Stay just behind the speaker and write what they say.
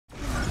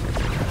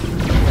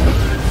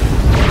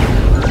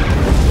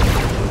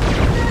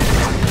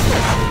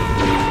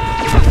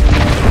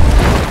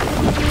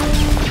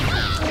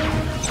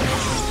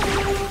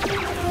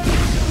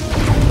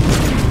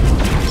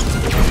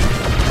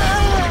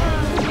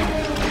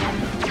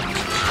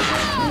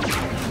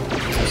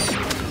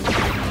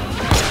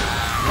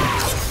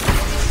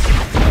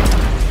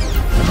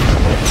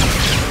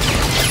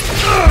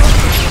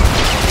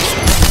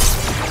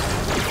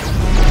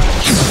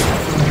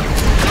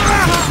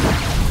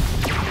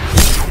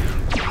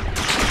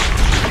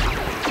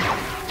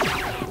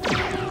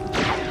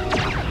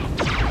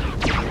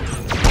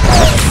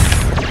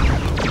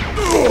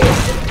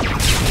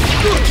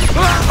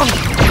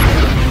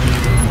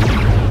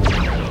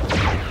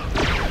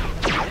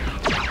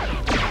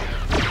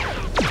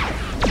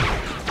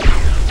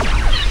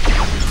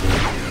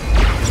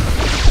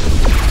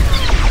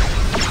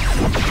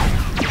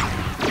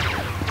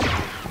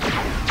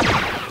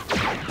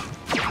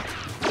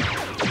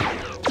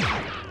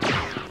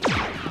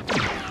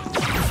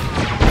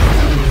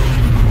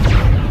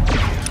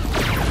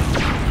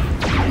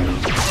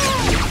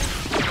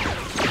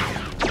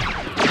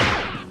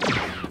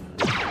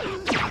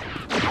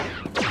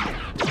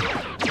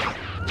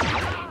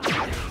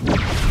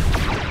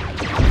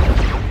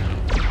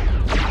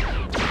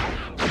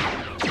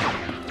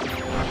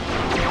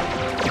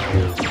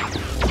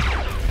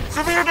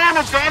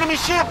damage the enemy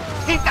ship!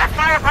 Keep that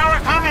firepower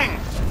coming!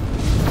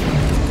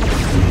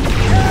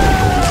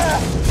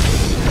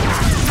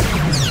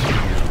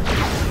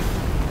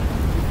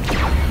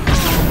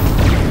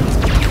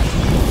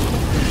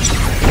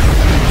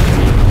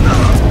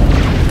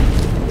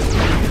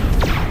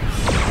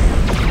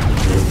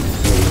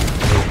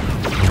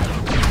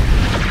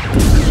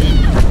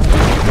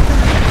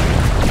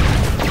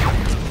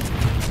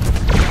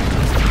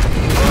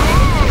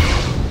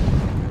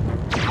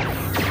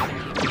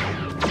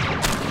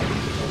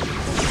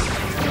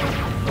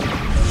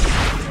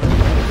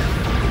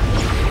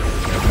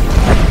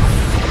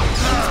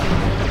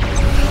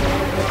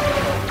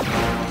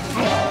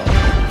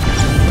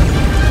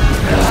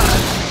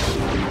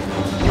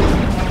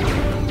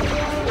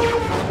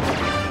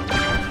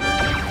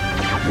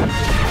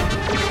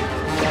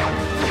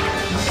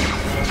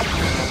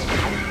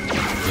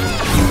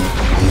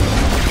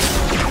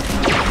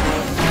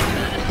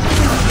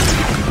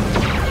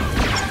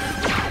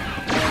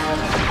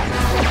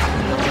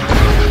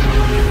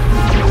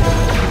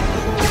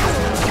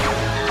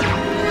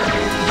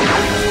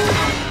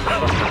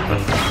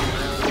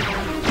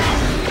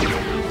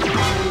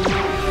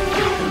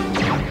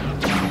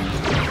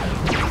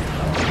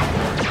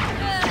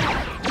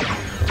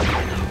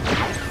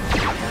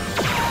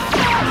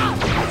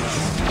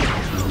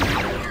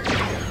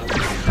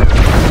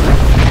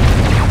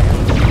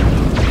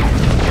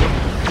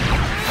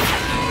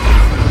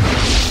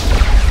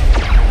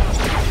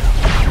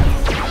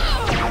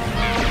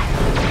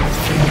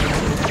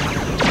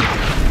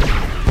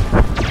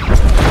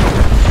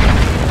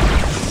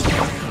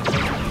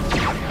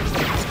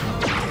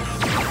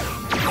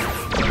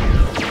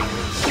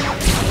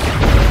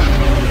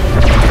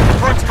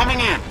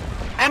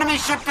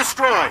 Ship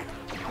destroyed.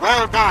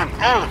 Well done,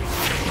 all of you.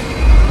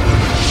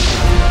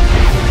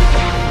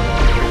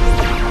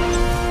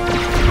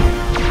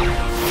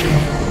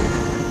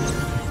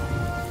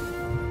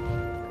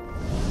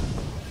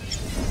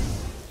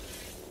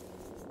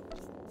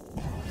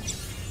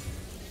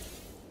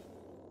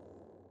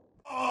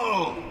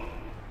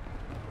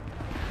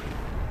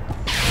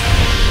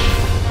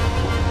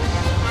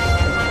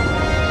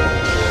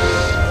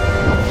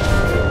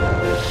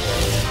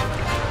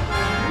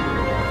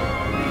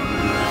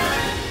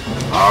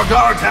 Our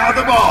dogs have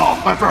the ball,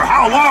 but for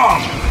how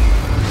long?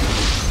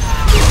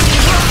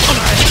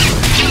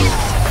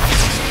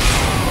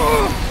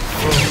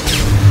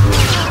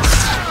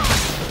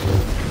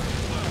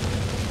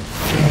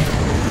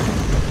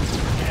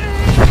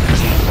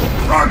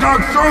 Frog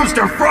Dog throws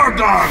to Frog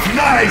Dog.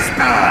 Nice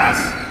pass.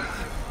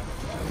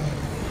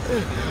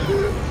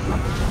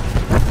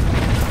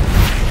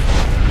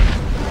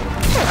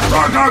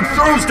 Frog Dog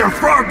throws to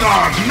Frog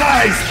Dog.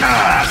 Nice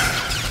pass.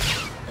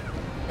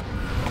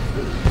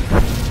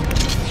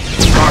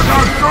 Frog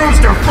Dog throws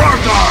to Frog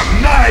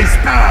Dog. Nice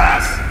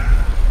pass.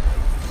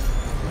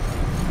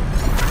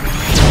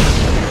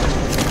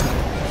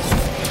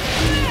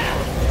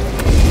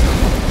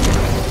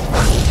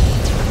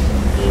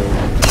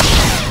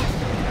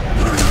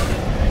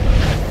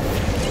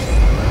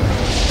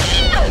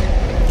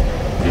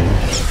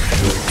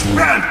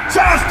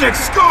 Fantastic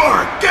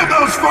score! Give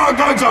those Frog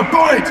Dogs a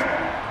point!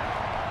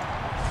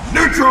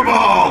 Neutral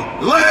ball!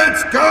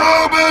 Let's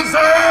go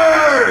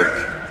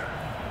berserk!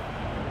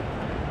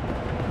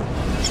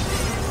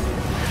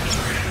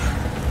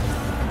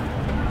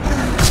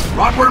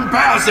 Rotworm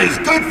pass is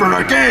good for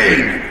a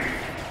gain!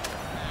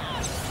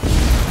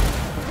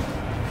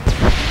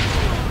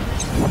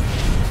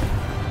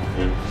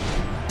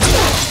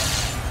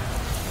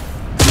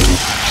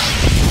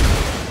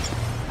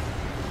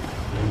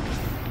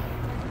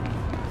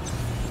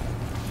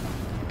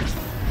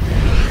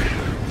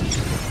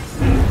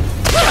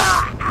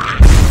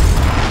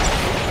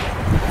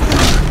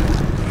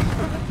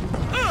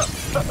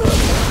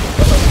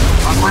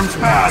 Rotworm's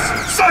pass!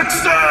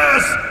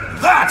 Success!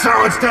 That's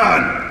how it's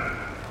done!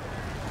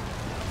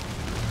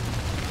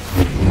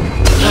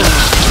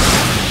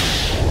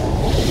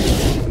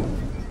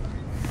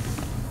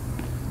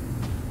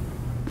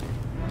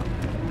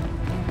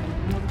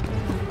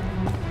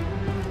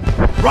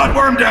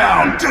 Rotworm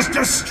down! Just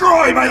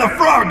destroyed by the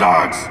Frog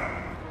Dogs!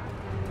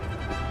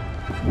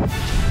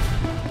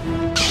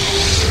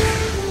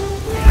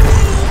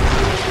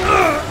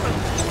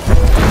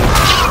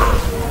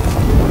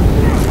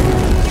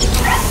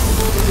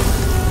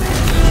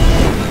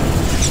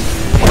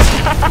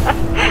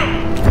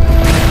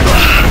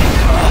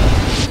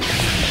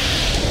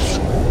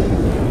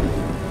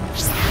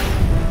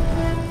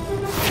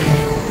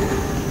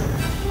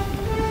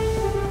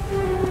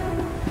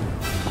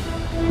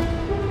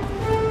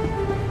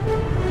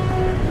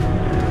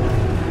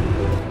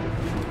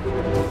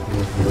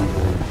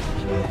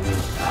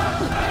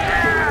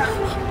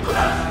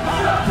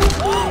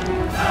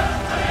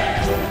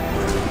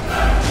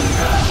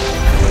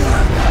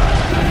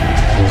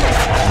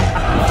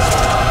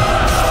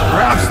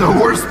 The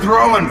worst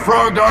throw in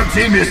Frog Dog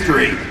team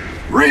history.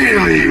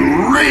 Really,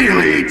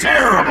 really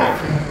terrible.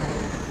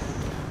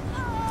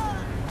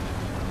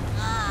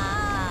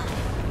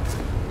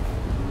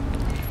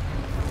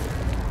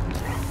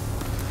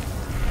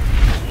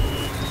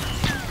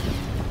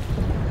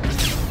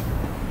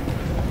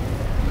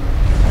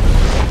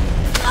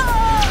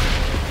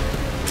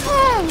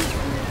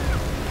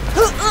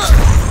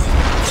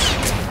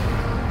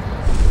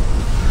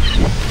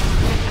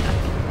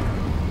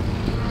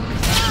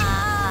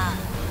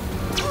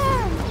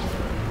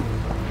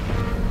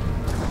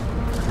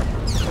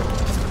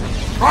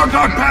 Frog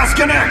Dog Pass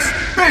connects!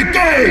 Big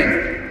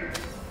game!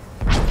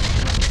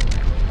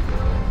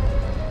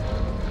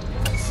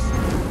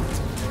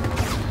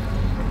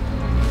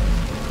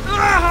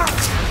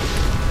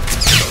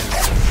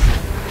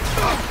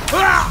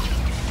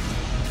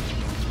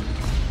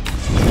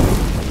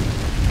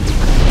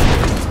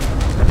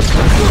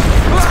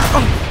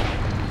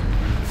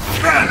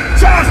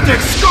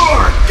 Fantastic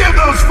score! Give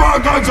those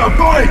Frog Dogs a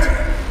point!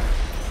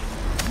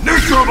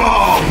 Neutral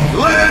ball!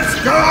 Let's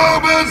go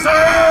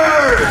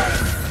berserk!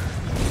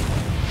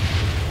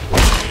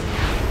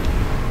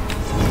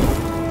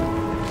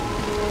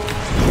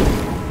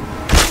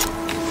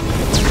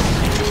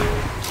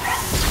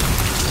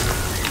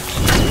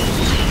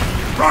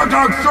 Frog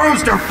Dog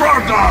throws to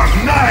Frog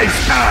Dog!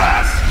 Nice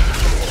pass!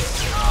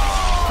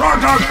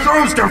 Frog Dog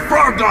throws to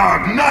Frog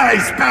Dog!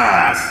 Nice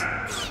pass!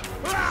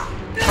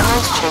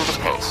 Nice change of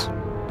pace.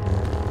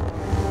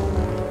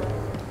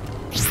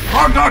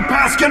 Frog Dog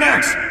Pass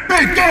connects!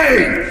 Big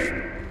game!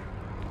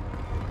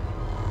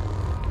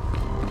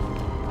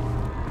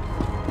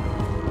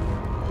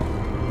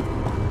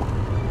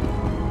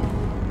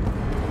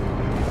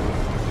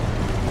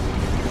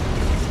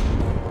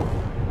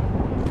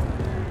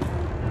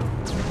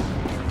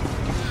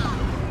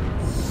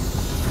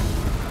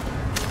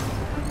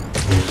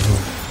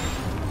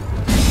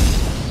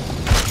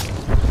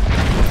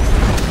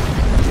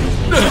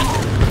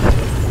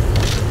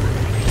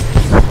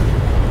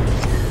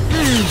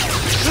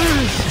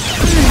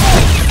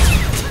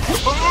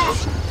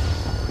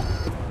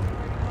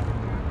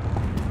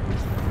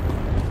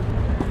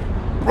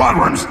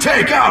 Warzones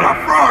take out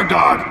a Frog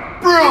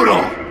Dog!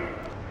 Brutal!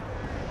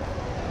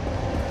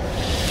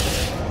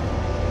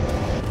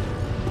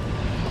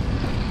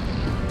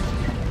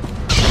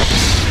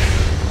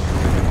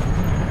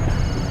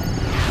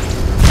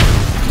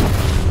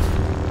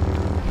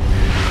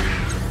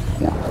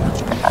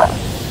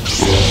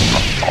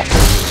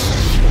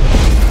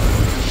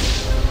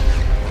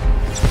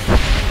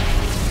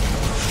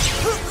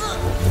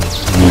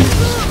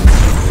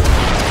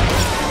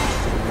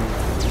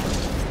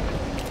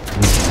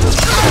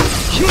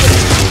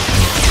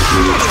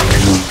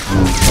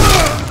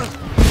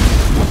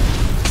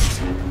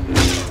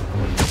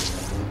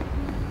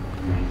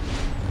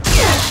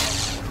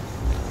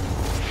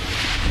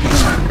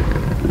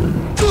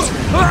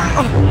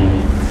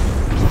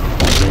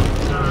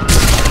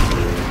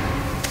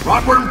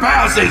 Rockworm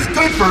Pass is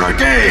good for a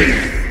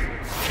game!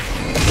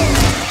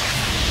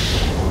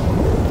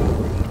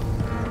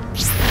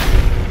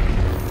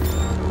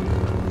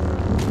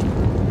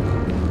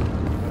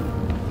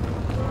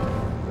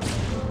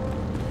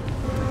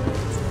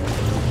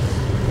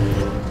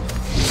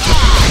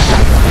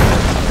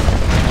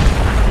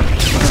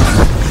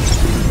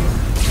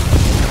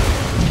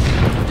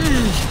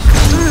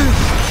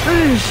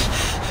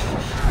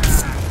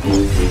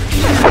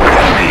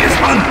 Enemy is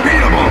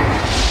unbeatable!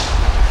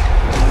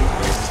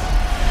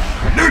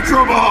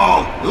 Neutral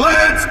ball!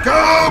 Let's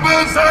go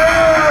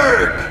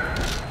berserk!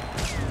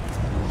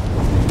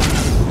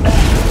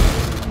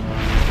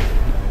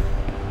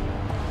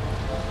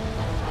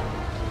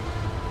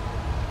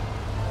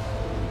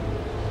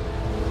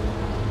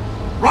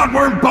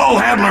 Rodworm Ball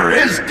Handler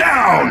is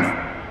down!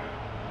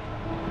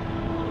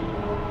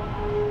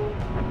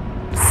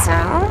 So,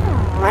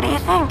 what do you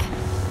think?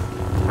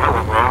 I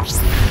don't know.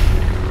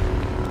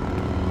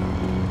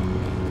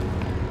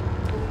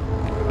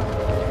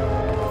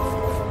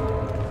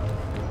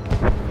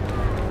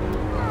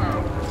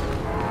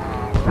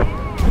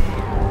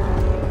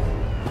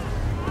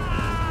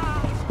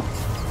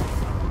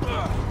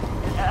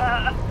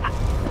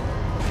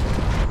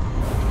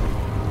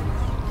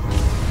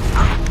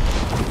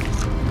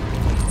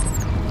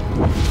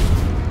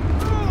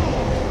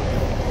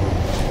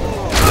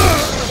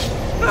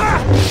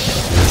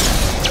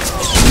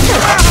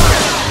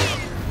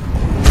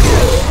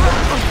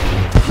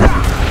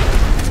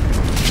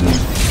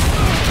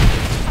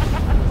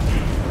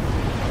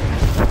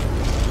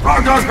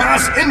 Frog Dog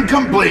Pass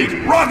incomplete!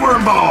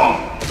 Rodworm Ball!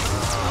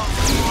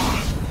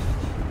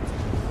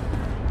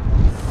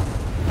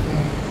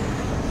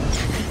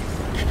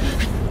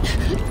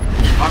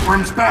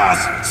 Rodworm's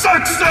Pass!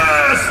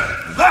 Success!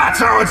 That's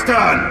how it's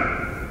done!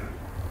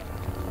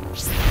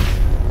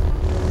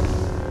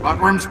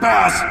 Rodworm's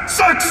Pass!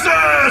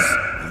 Success!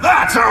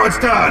 That's how it's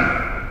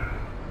done!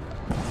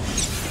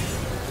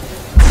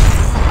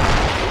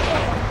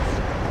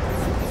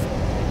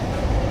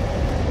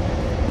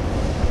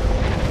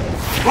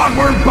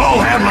 Rodworm Ball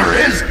Handler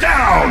is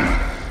down!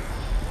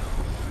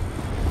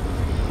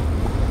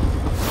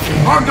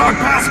 Frog Dog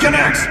Pass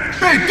connects!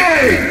 Big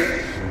game!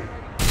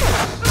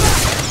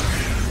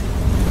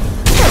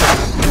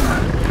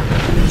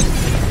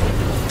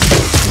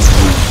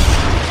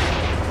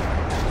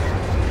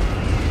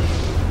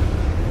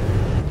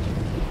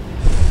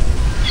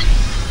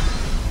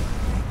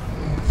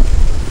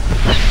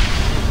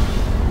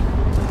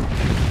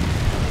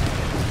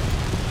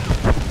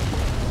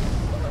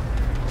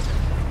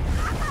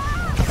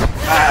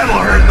 That'll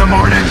hurt in the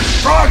morning!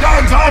 Frog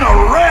Dog's on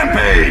a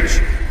rampage!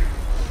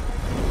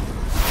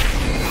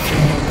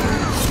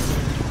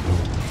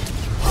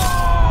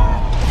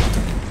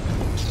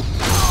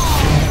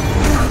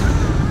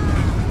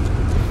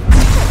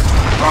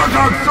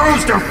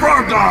 throws to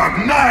Frog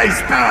Dog!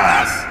 Nice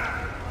pass!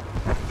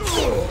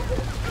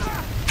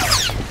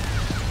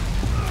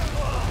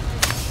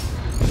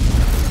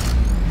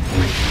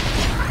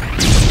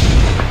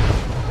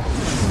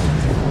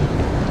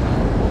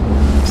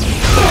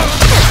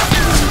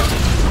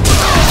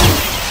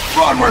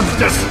 Warzones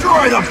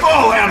destroy the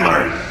ball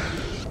handler!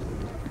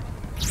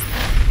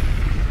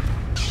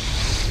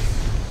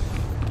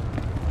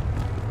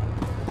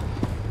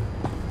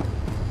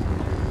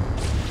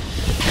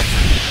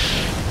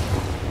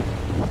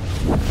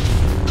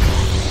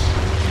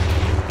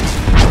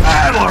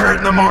 That'll hurt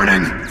in the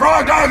morning!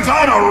 Frog Dog's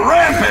on a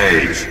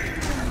rampage!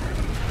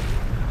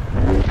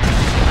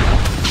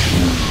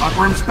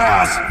 Awkward's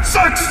pass!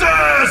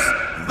 Success!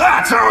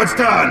 That's how it's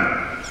done!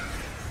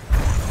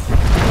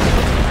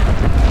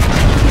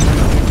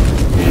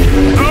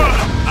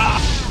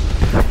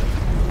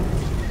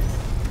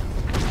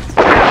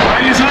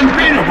 He's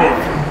unbeatable!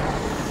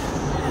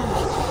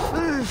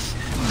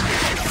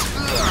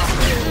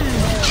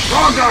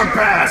 Frog Dog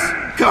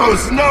pass!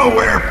 Goes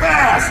nowhere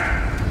fast!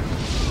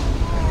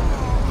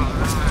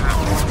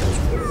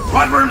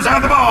 Rotworms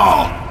have the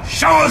ball!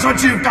 Show us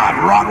what you've got,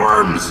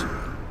 Rotworms!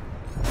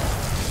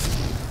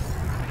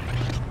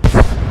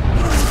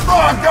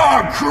 Frog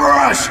Dog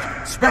crushed!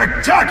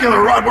 Spectacular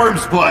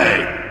Rotworms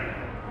play!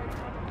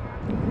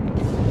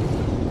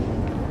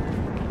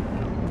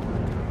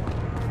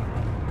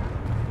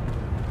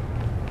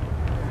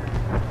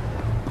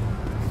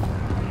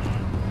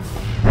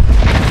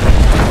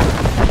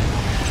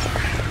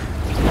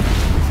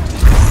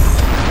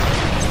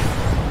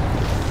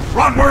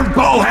 Rotworm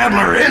ball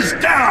handler is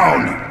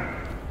down!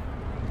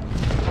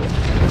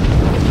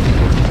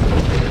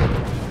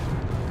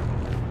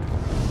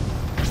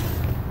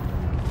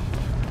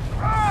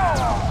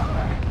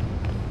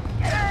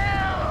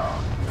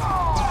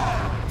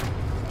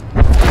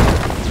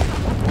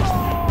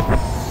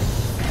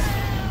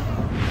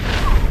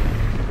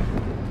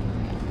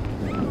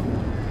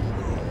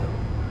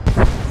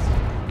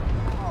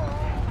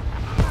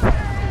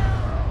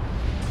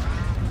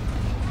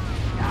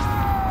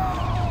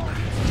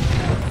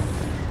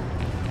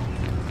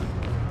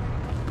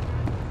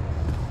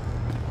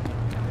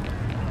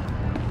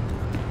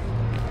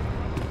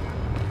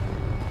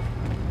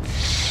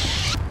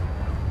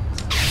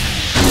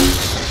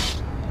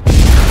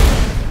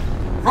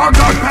 Frog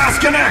Dog pass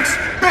connects!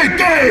 Big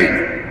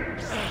game!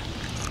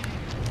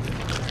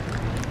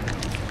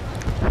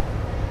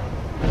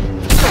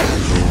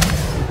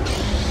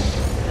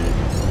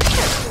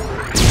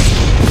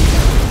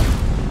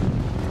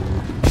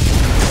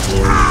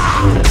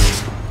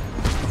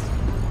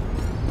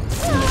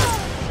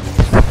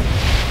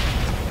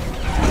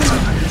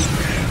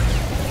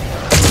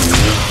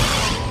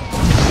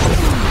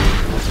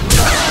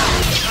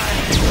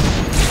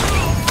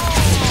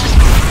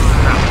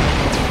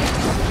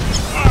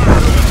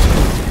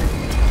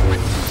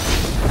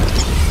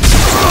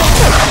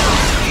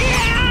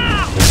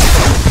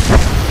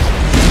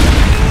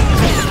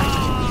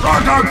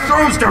 Frog Dog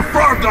throws to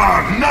Frog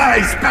Dog!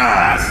 Nice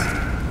pass!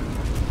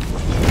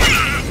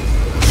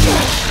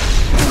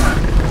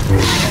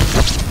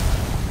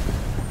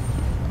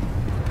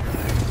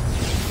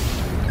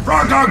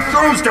 Frog Dog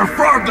throws to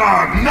Frog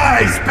Dog!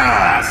 Nice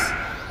pass!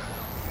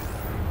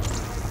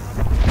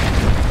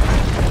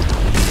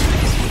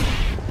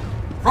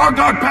 Frog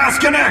Dog pass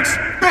connects!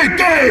 Big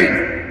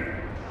game!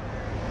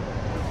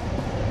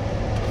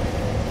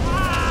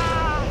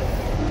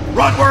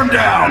 Rotworm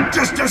down!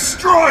 Just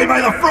destroyed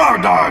by the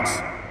Frog Dogs!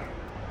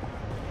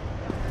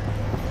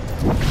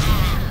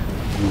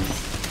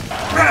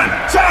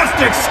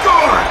 Fantastic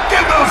score!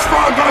 Give those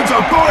Frog Dogs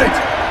a point!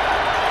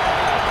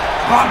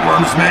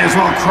 Rotworms may as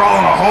well crawl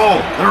in a hole.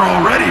 They're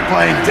already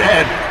playing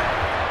dead.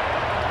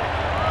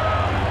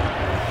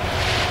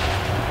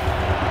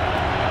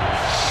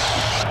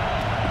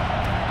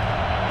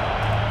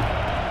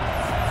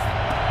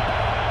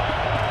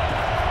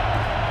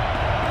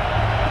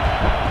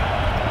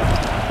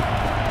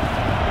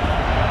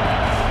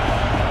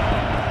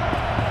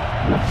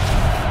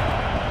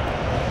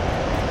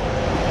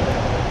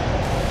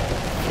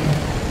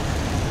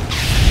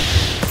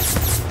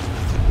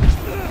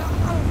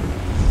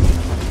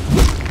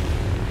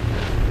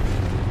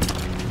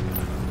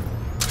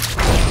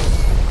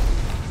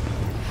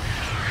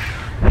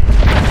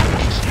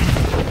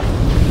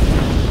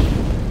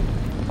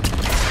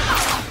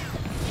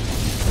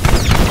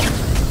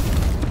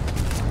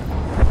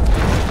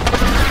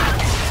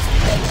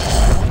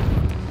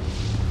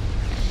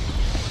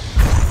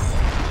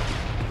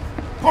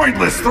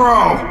 Pointless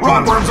throw!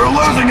 Rotworms are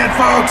losing it,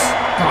 folks!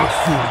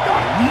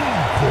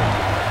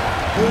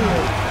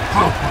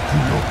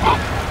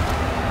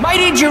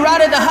 Mighty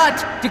Gerada the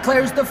Hutt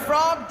declares the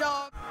Frog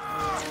Dog.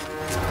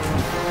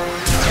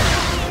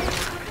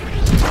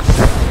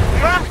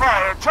 The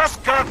Empire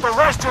just got the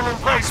Western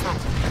emplacement.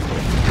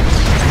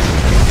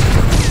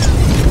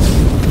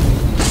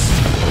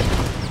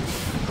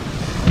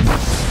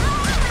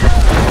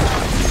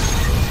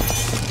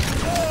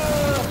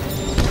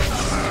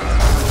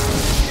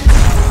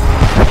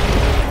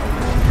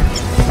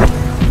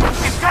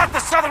 He's got the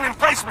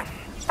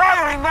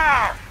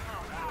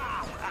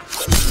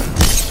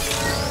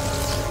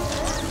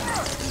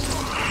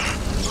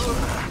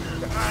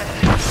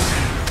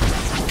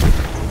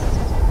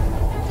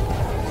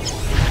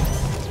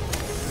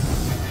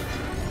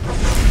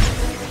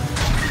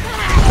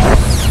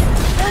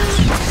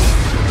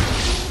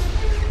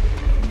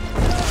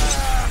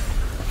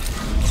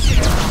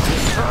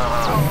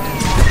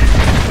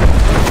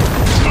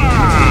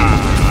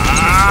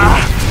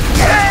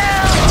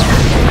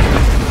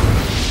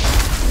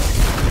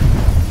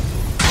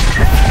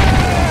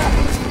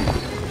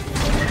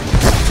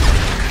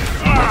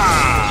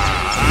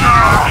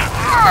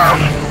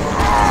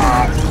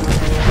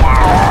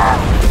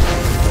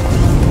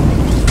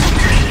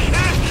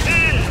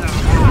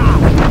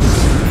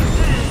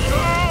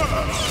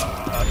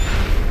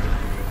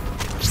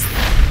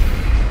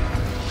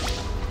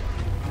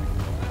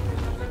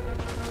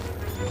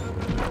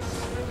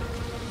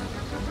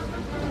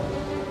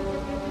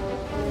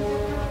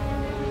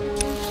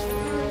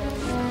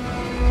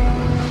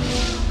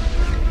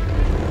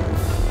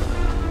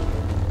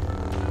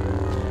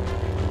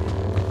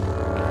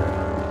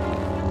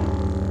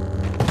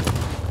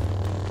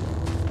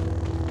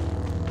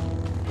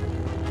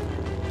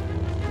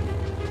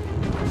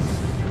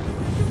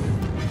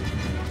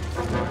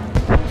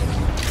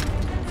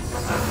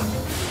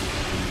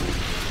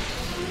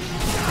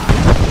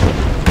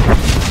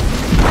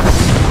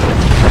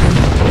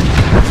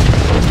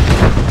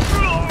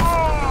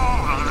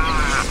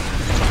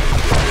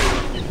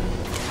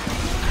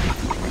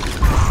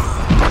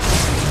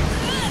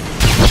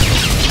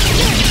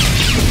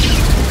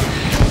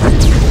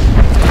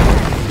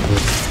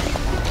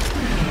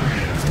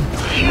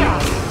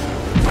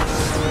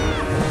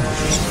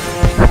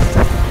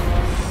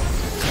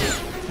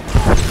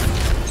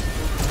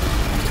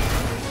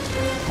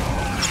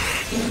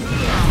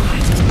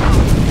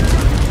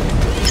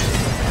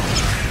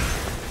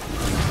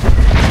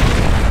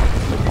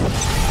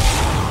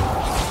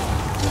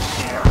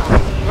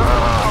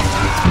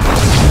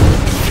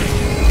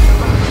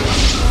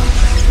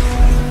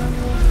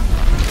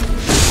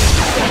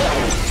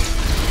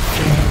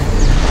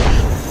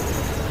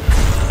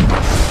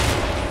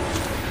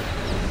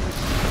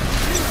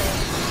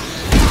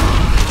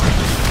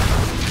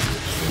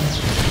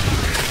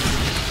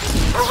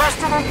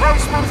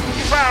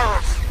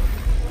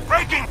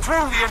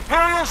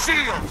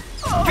shield!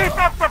 Keep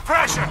up the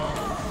pressure!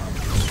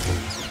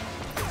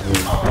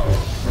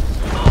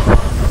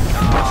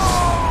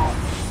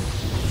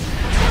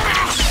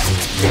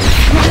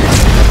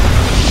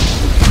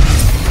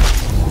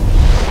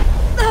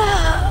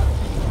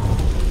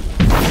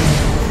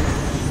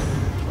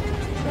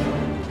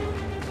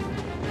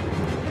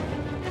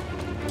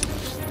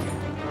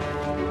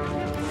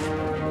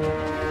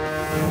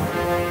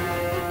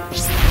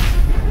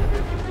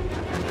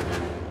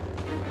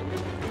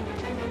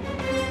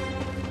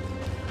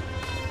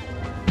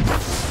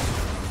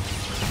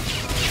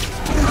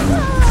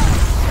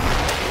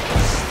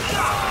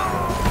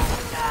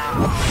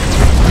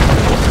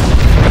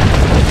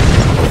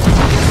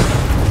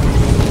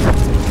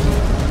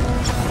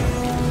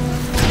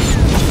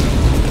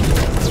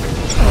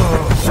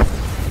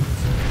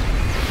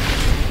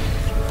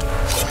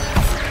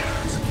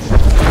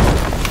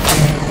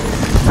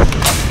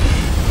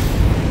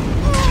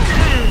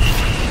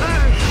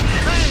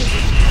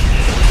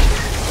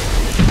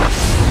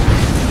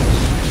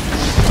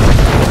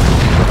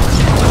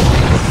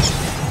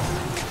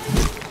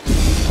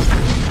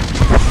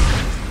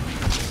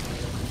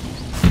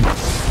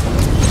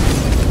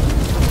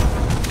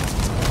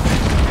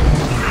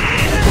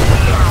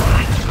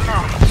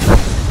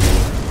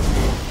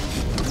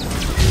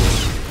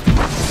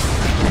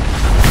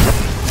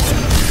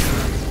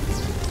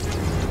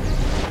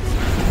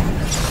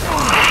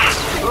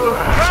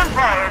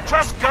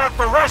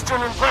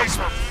 Western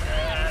emplacement.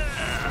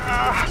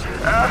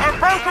 Our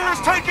bunker is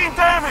taking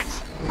damage.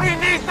 We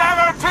need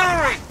that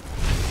artillery.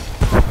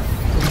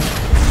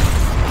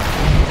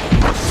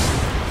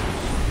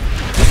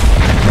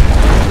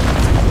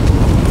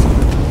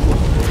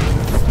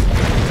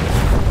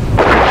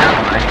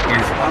 Ally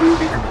is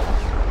unbeatable.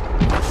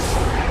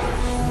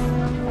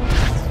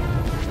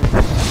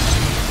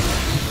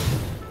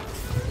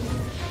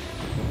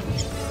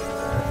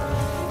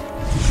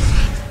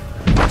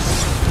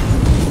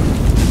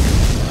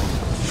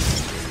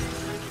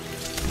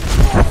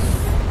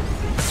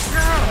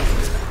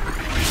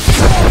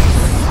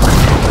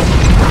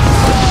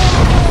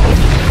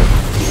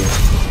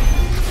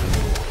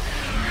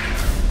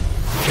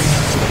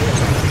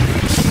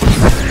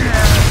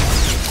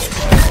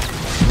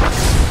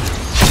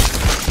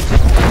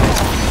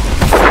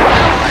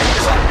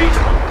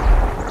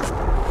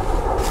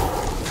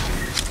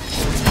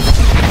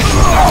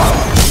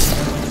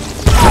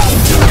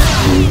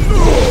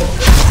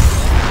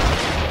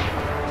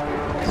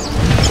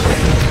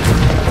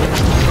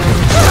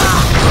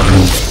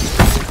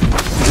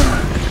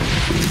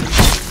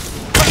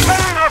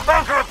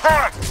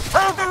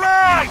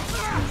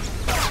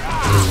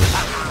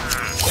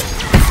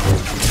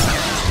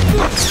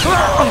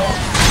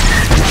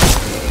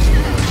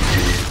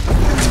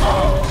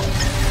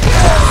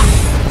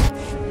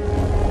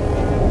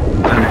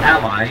 An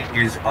ally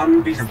is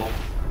unbeatable.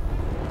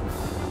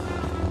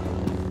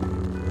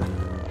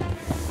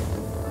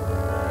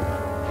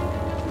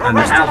 An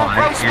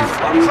ally is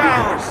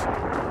unbeatable.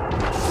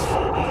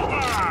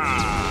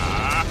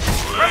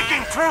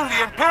 Breaking through the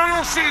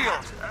Imperial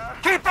shield.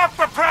 Keep up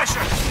the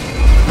pressure.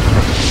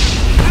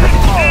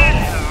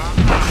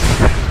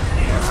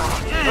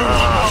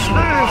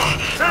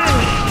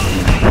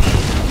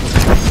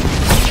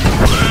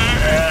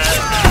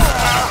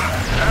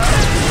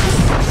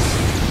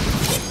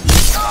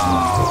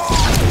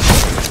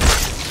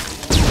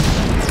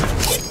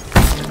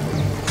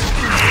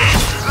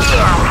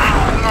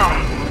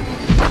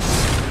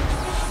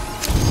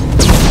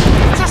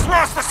 Just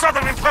lost the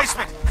southern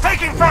emplacement.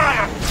 Taking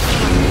fire.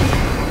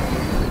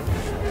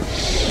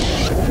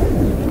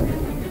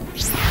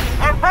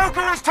 Our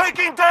bunker is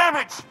taking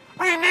damage.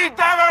 We need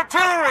that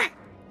artillery.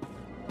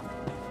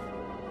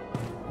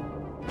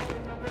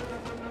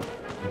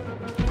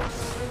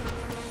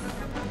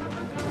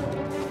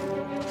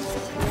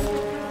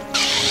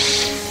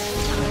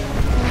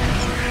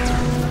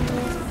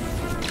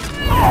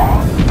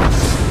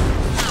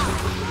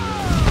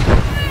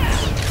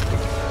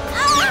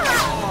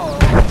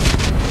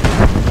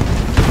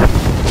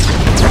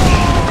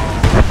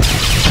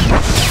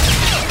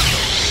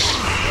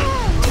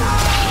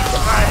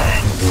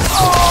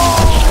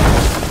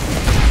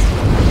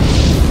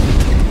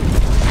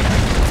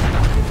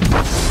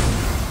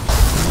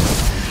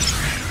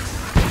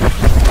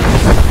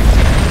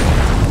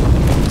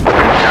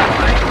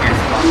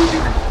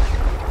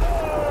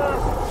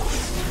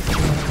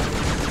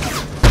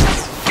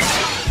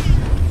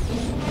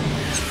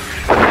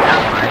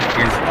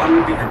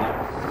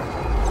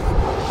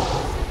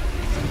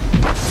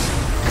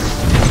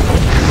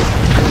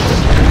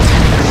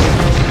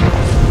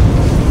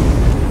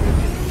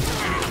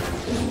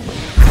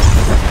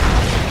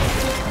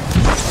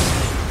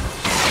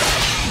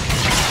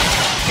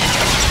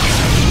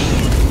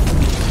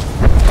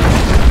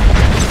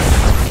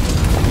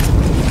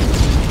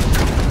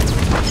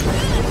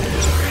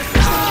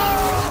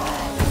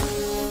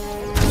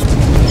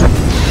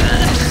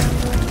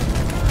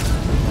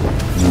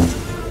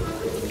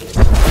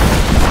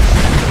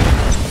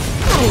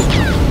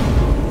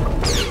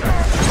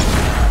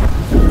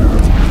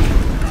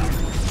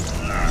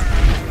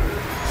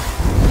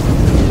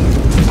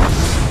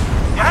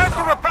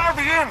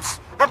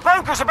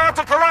 bunker's about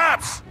to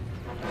collapse!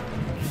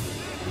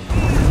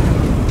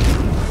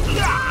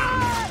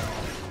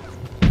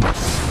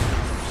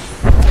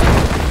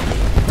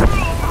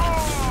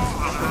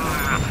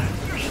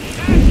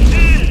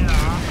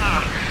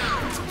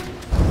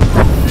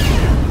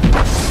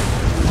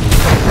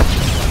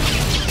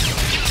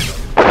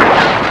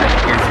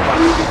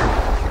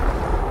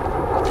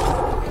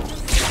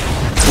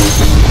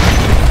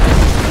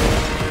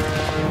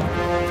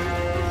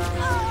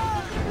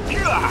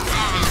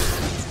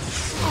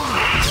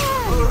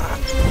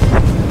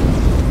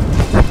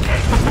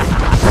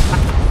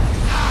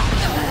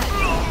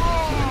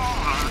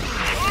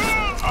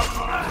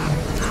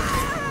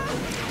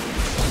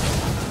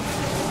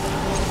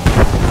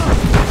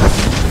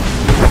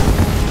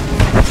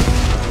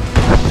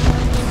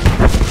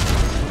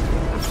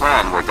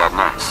 Man, we're dead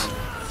nice.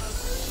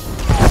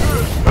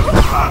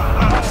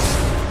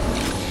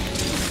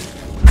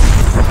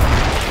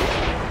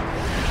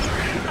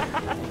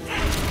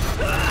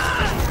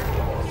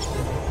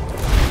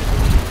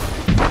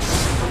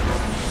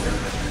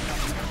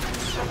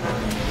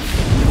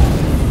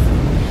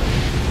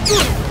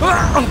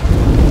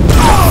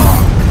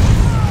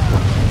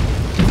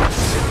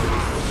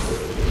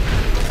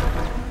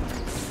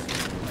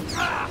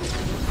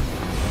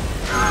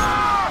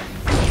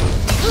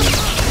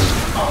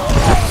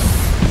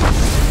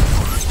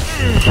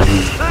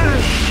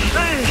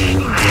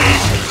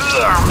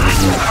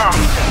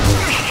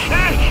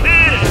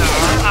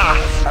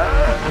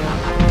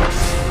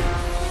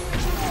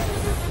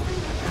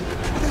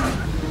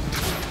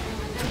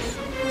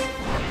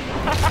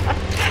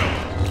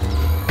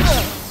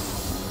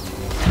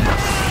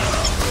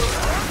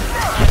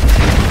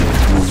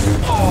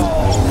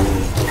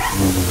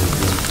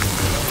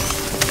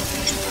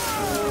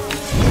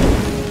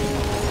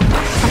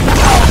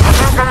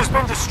 Has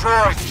been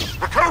destroyed.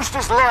 The coast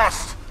is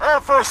lost.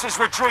 Our forces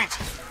retreat.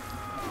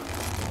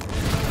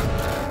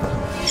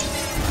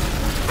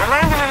 They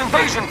landed an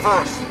invasion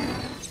force.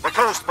 The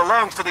coast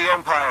belongs to the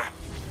Empire.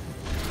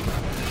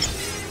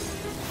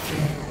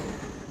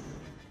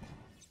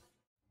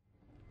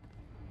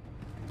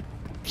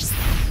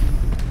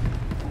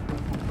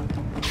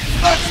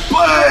 Let's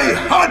play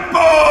hot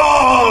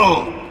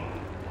ball!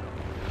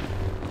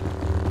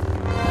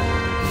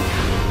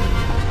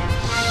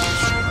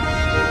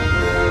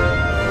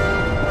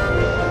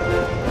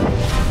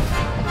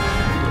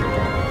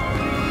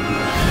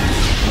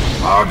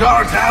 Our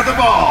dogs have the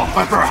ball,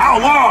 but for how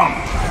long?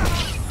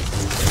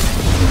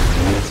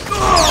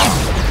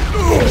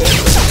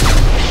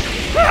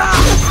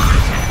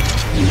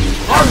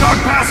 Our dog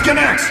pass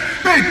connects!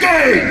 Big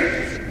game!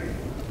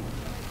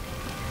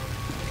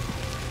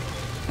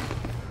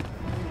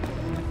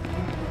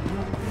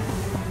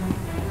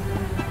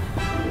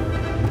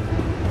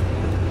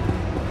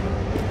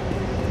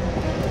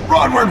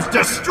 Rodworms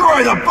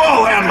destroy the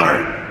ball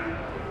handler!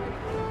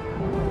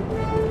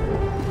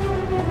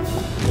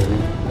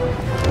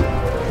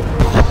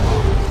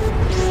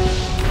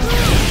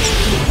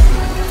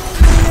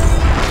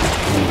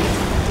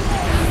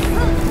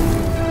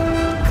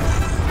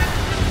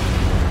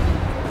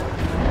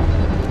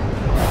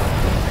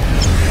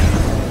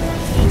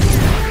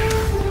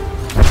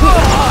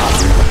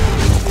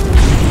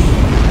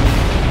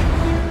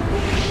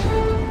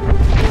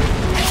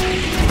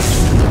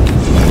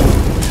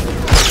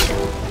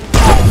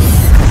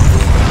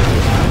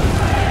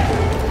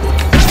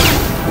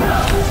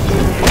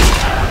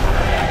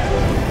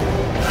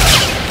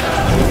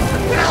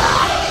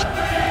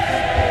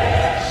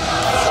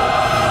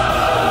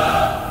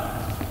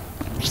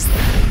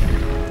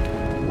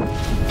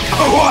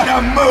 What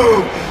a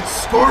move!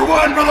 Score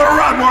one for the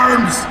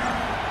Rodworms!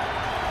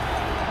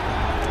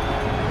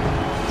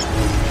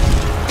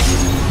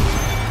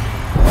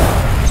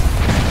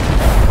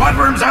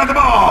 Rodworms have the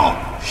ball!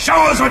 Show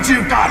us what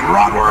you've got,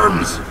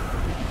 Rodworms!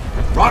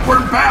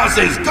 Rodworm pass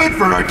is good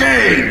for a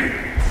gain!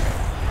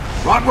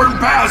 Rodworm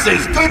pass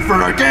is good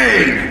for a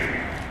gain!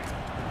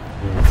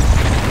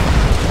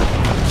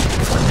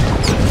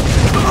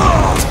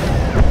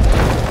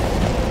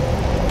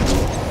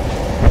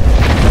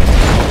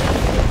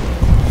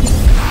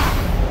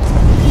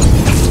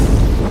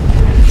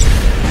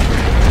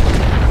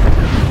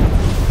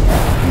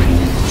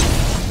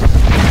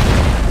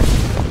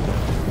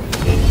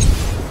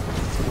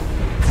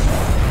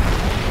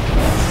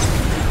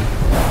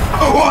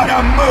 What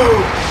a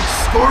move!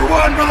 Score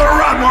one for the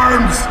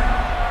Rodworms!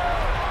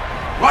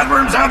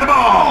 Rodworms have the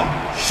ball!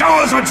 Show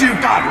us what you've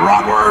got,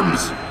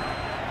 Rodworms!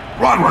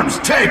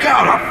 Rodworms take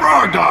out a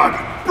frog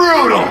dog!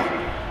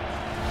 Brutal!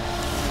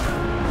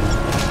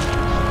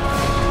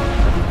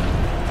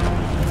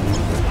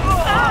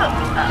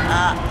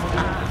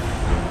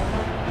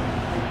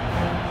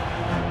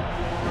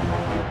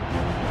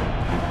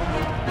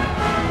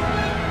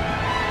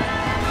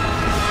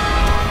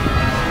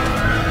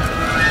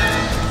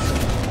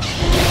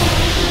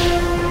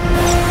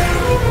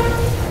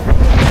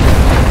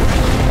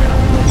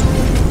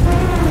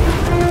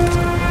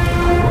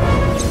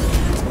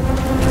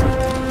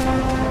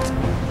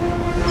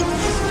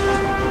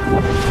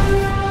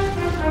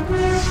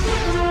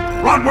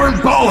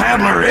 Rotworm Ball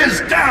Handler is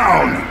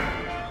down!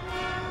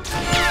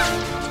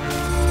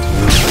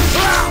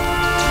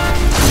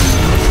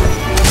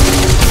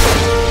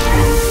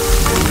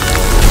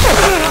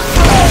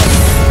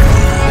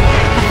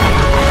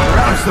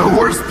 Perhaps the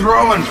worst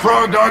throw in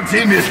Frog Dog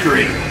team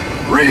history.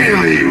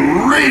 Really,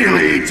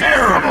 really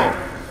terrible!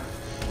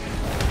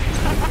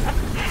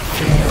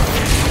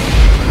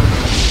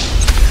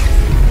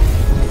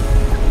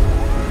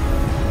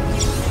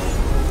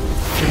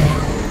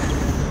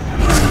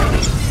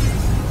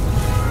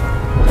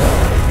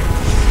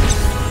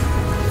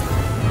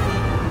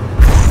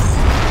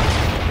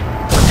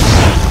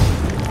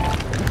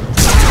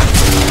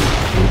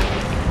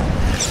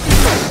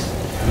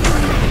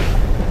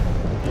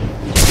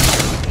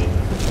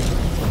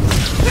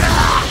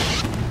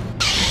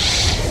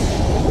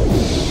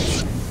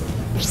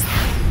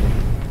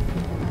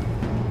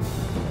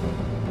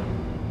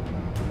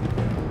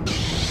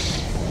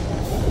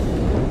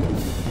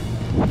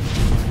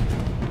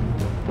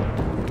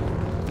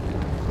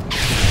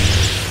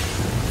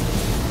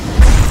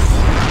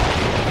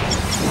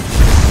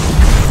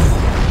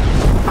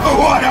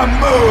 What a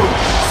move!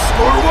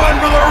 Score one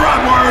for the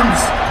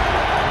Rotworms!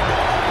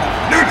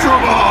 Neutral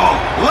ball!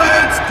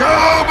 Let's go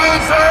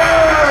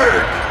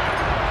berserk!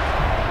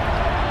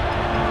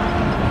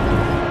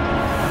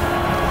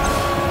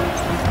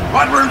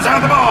 Rotworms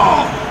have the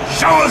ball!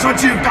 Show us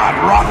what you've got,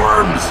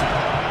 Rotworms!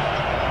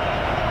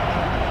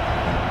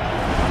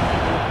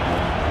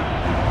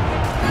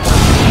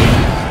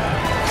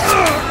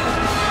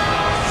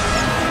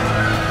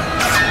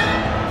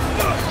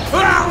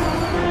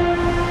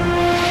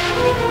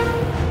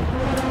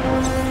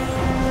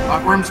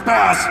 Rotworms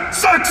pass!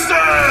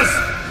 Success!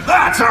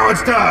 That's how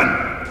it's done!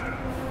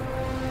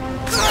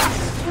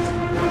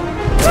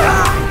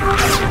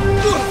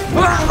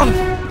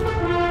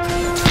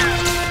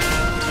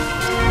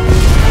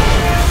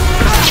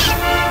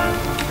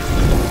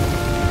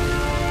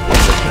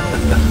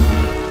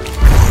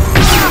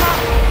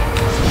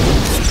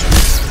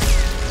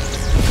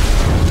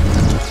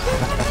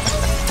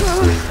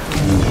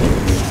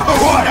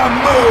 What a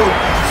move!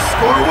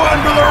 Score one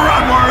for the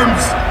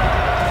Rotworms!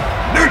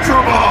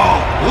 Neutral ball!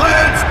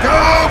 Let's go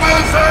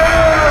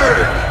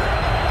berserk!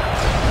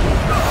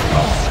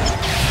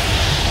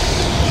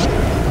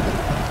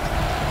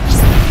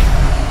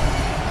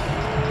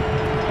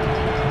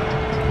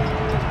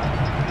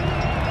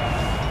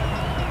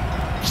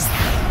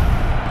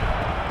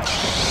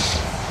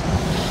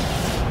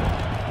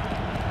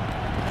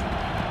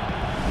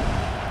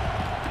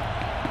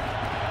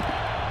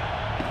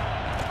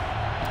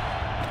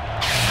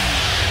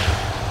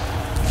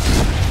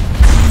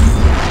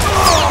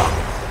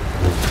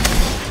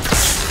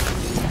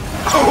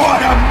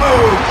 What a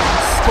move!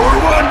 Score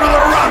one for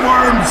the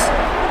Rotworms!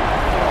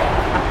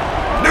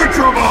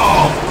 Neutral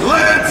ball!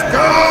 Let's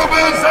go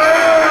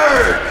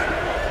berserk!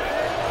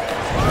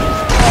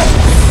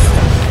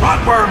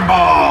 Rotworm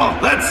ball!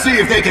 Let's see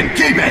if they can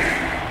keep it!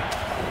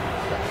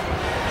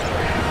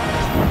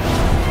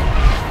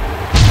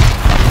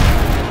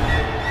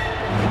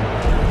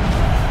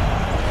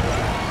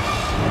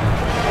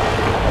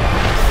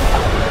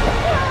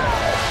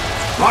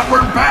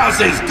 Rotworm pass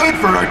is good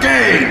for a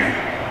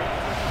gain!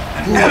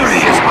 The enemy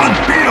is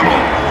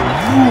unbeatable!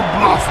 You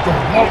blaster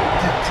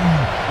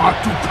multitude are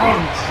to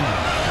country.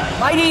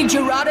 Mighty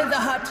Gerada the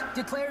Hutt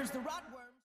declares the Rot...